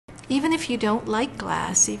even if you don't like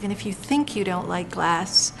glass, even if you think you don't like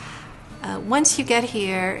glass, once you get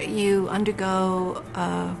here, you undergo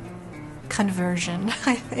conversion,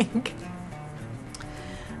 I think.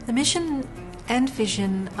 The mission and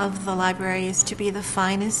vision of the library is to be the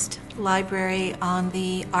finest library on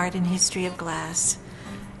the art and history of glass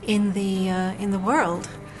in the world,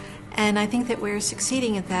 and I think that we're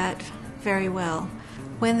succeeding at that very well.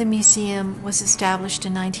 When the museum was established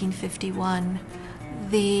in 1951,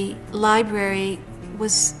 the library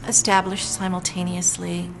was established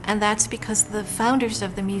simultaneously, and that's because the founders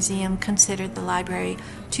of the museum considered the library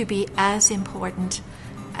to be as important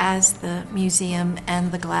as the museum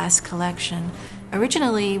and the glass collection.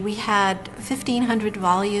 Originally, we had 1,500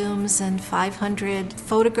 volumes and 500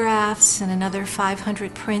 photographs and another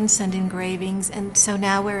 500 prints and engravings, and so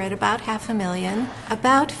now we're at about 500,000.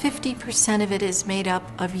 About 50% of it is made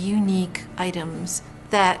up of unique items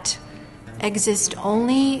that exist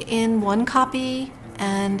only in one copy,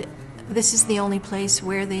 and this is the only place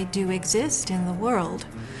where they do exist in the world.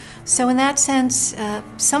 So in that sense,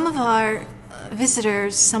 some of our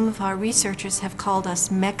visitors, some of our researchers have called us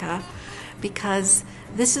Mecca, because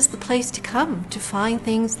this is the place to come to find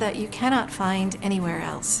things that you cannot find anywhere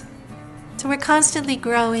else. So we're constantly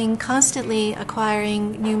growing, constantly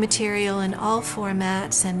acquiring new material in all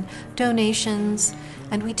formats and donations,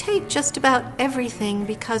 and we take just about everything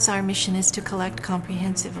because our mission is to collect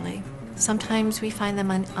comprehensively. Sometimes we find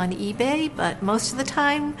them on eBay, but most of the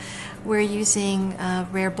time we're using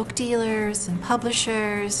rare book dealers and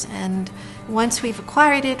publishers, and once we've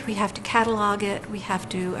acquired it, we have to catalog it, we have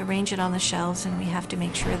to arrange it on the shelves, and we have to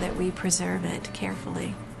make sure that we preserve it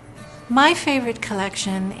carefully. My favorite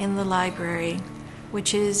collection in the library,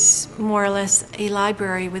 which is more or less a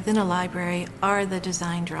library within a library, are the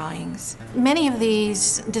design drawings. Many of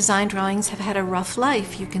these design drawings have had a rough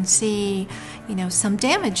life. You can see, some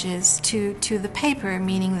damages to the paper,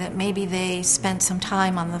 meaning that maybe they spent some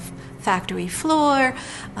time on the factory floor,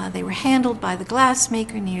 they were handled by the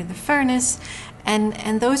glassmaker near the furnace,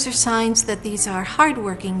 and those are signs that these are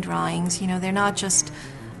hardworking drawings. They're not just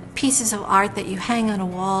pieces of art that you hang on a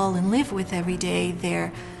wall and live with every day.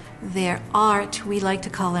 They're art, we like to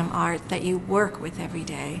call them art, that you work with every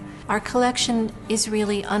day. Our collection is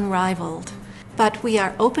really unrivaled, but we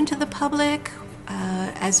are open to the public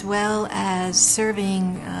as well as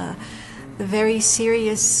serving the very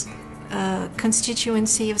serious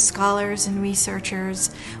constituency of scholars and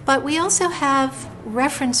researchers. But we also have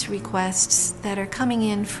reference requests that are coming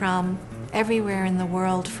in from everywhere in the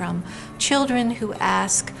world, from children who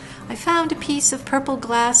ask, "I found a piece of purple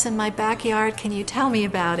glass in my backyard, can you tell me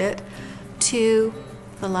about it?" to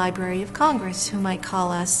the Library of Congress, who might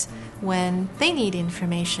call us when they need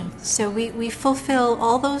information. So we fulfill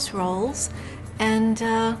all those roles, and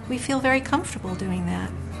we feel very comfortable doing that.